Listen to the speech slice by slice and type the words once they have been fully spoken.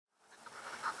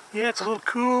Yeah, it's a little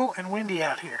cool and windy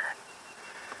out here.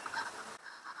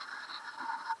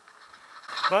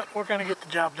 But we're going to get the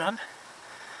job done.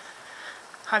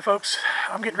 Hi folks,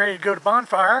 I'm getting ready to go to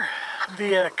Bonfire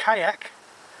via kayak.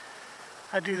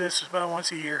 I do this about once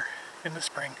a year in the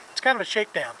spring. It's kind of a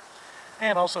shakedown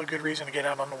and also a good reason to get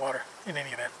out on the water in any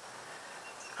event.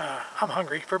 I'm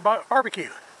hungry for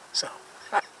barbecue, so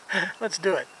let's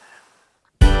do it.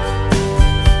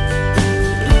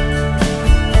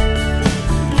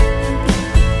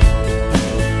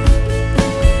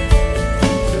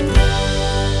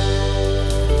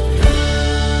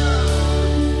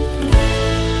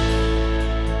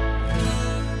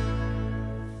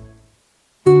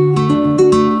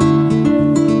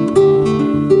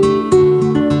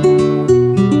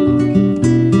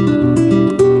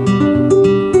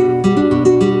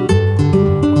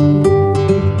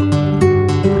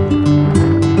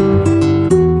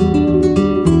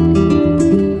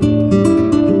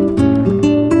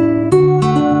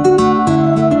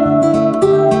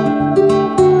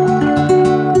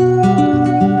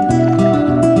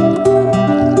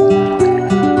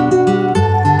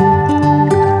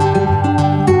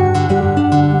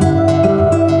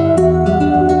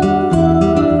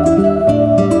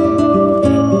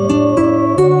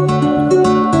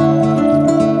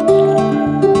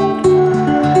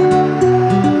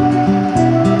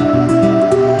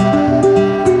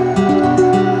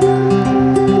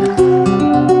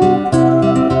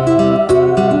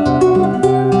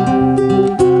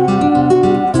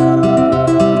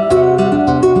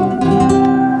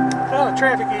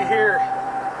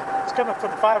 Coming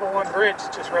from the 501 bridge,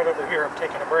 it's just right over here. I'm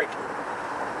taking a break.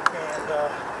 And,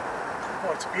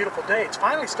 well, it's a beautiful day. It's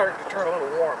finally starting to turn a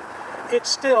little warm. It's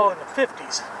still in the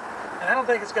 50s, and I don't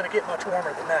think it's going to get much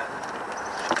warmer than that.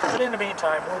 But in the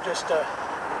meantime, we'll just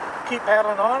keep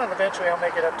paddling on, and eventually I'll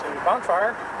make it up to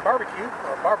Bonfire, barbecue,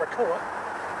 or barbacoa,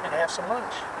 and have some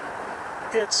lunch.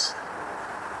 It's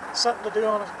something to do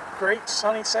on a great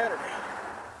sunny Saturday.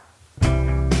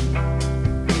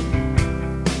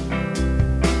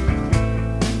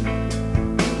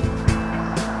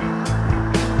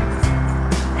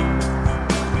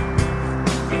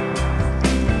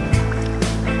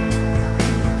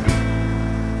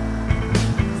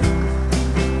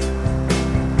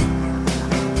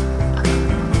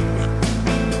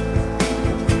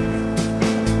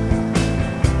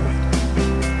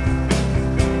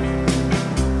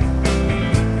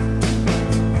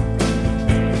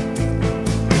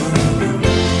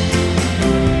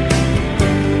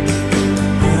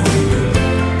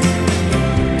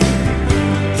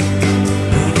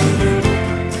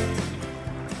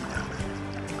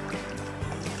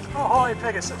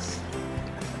 Pegasus.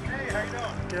 Hey, how you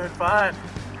doing? Doing fine.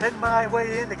 Heading my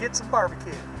way in to get some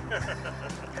barbecue.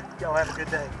 Y'all have a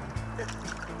good day.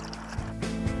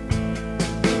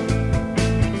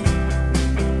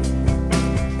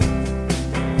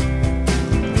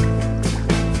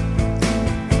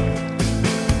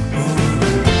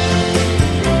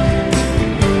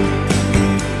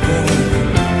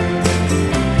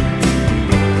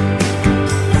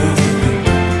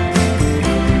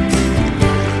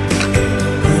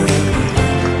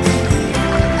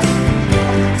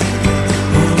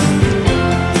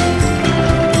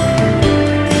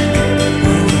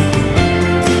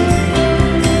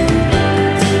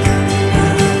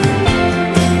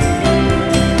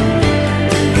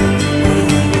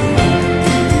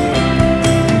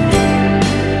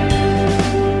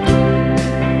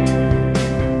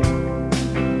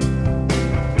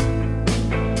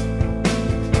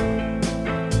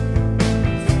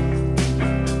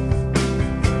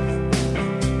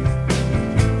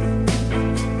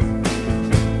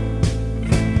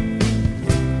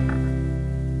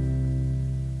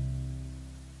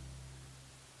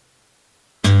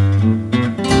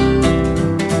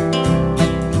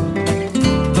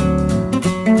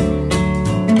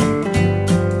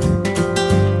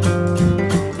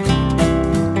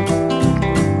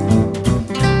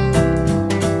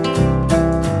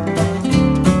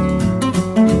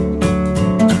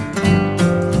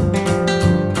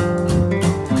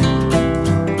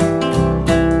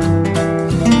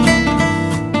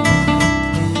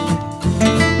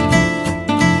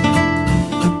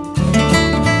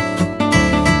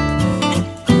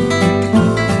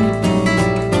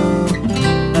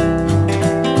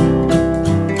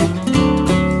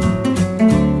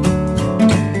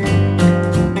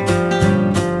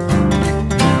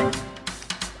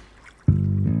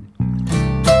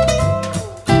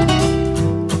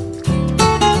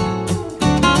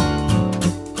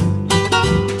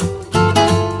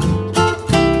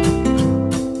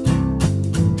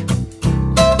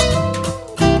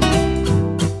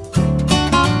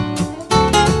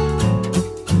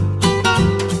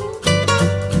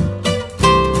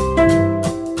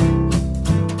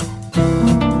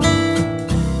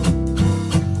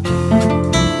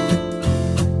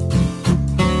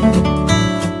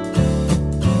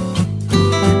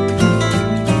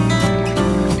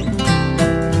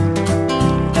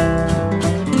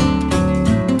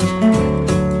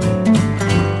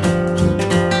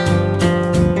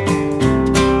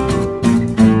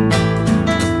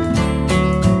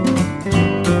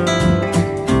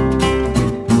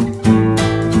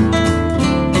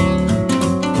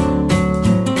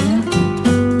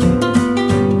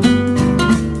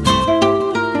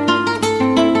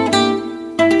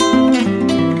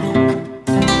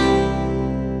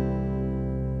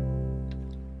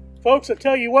 Folks, I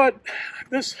tell you what,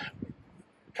 this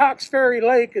Cox Ferry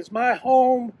Lake is my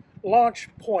home launch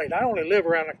point. I only live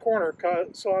around the corner,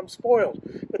 so I'm spoiled.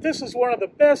 But this is one of the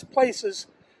best places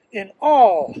in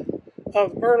all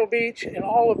of Myrtle Beach and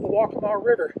all of the Waccamaw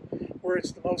River where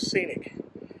it's the most scenic.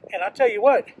 And I tell you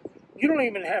what, you don't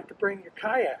even have to bring your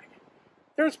kayak.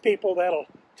 There's people that'll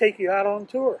take you out on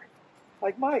tour,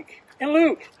 like Mike and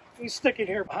Luke. He's sticking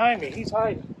here behind me. He's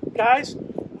hiding. Guys,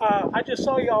 I just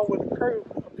saw y'all with a crew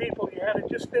of people. You had it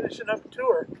just finishing up a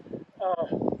tour.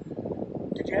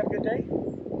 Did you have a good day?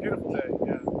 Beautiful day,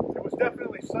 yeah. It was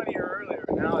definitely sunnier earlier,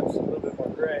 now it's a little bit more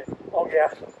gray. Oh,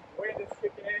 yeah. Wind is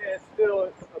kicking in, and it's still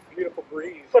a beautiful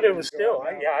breeze. But it was still,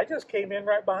 I just came in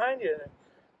right behind you. And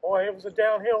boy, it was a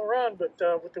downhill run,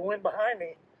 but with the wind behind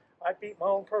me, I beat my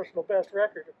own personal best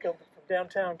record of coming from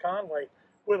downtown Conway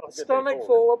with a stomach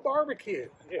full of barbecue.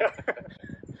 Yeah.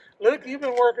 Luke, you've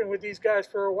been working with these guys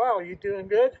for a while. You doing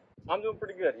good? I'm doing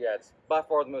pretty good, yeah. It's by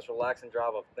far the most relaxing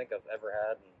job I think I've ever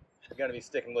had. And I'm going to be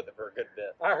sticking with it for a good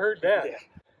bit. I heard that.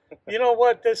 Yeah. You know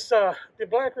what? This the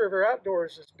Black River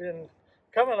Outdoors has been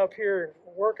coming up here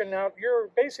and working out. You're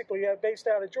basically based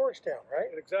out of Georgetown, right?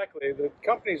 Exactly. The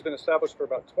company's been established for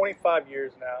about 25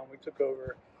 years now. We took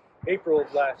over April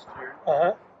of last year.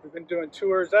 Uh-huh. We've been doing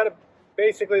tours out of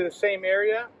basically the same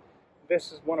area.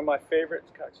 This is one of my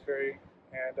favorites, Cox Ferry.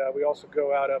 And we also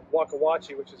go out of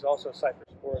Waccamaw, which is also a cypress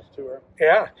forest tour.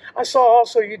 Yeah. I saw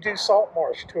also you do salt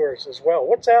marsh tours as well.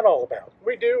 What's that all about?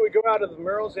 We do. We go out of the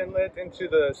Murrells Inlet into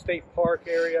the state park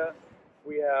area.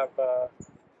 We have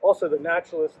also the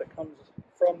naturalist that comes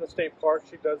from the state park.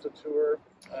 She does a tour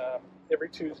every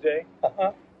Tuesday.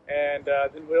 Uh-huh. And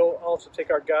then we'll also take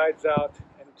our guides out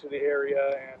into the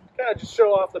area and kind of just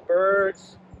show off the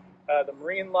birds, the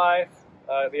marine life.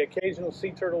 The occasional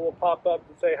sea turtle will pop up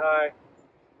and say hi.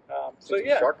 So There's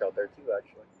yeah, a shark out there too,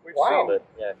 actually. we've Wow. seen it.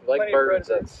 But yeah, if you like Plenty of birds,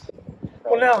 predators. that's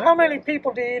Well, now, how many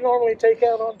people do you normally take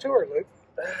out on tour, Luke?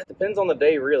 It depends on the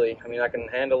day, really. I mean, I can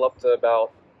handle up to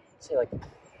about, say, like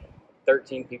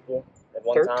 13 people at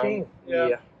one 13? time.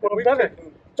 Yeah. Well, We've better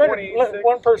taken let 26.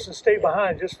 one person stay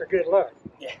behind just for good luck.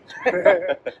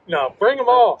 Yeah. No, bring them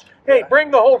all. Hey,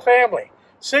 bring the whole family.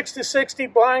 6 to 60,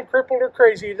 blind, crippled, or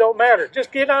crazy, it don't matter.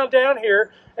 Just get on down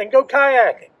here and go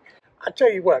kayaking. I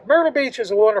tell you what, Myrtle Beach is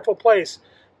a wonderful place,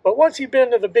 but once you've been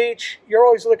to the beach, you're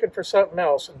always looking for something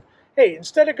else. And hey,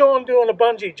 instead of going doing a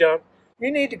bungee jump,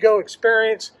 you need to go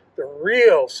experience the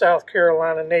real South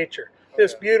Carolina nature.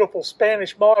 This beautiful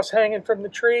Spanish moss hanging from the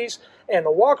trees, and the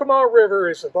Waccamaw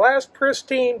River is the last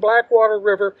pristine blackwater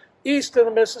river east of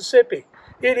the Mississippi.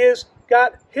 It has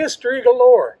got history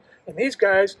galore, and these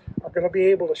guys are going to be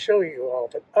able to show you all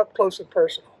of it up close and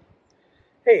personal.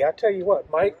 Hey, I tell you what,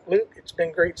 Mike, Luke, it's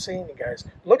been great seeing you guys.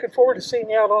 Looking forward to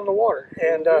seeing you out on the water.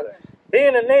 And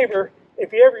being a neighbor,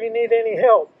 if you ever need any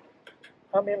help,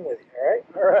 I'm in with you, all right?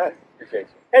 All right. Appreciate you.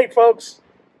 Hey, folks,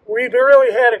 we've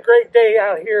really had a great day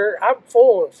out here.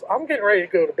 I'm getting ready to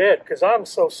go to bed because I'm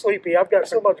so sleepy. I've got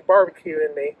so much barbecue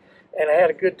in me, and I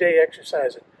had a good day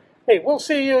exercising. Hey, we'll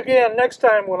see you again next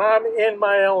time when I'm in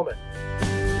my element.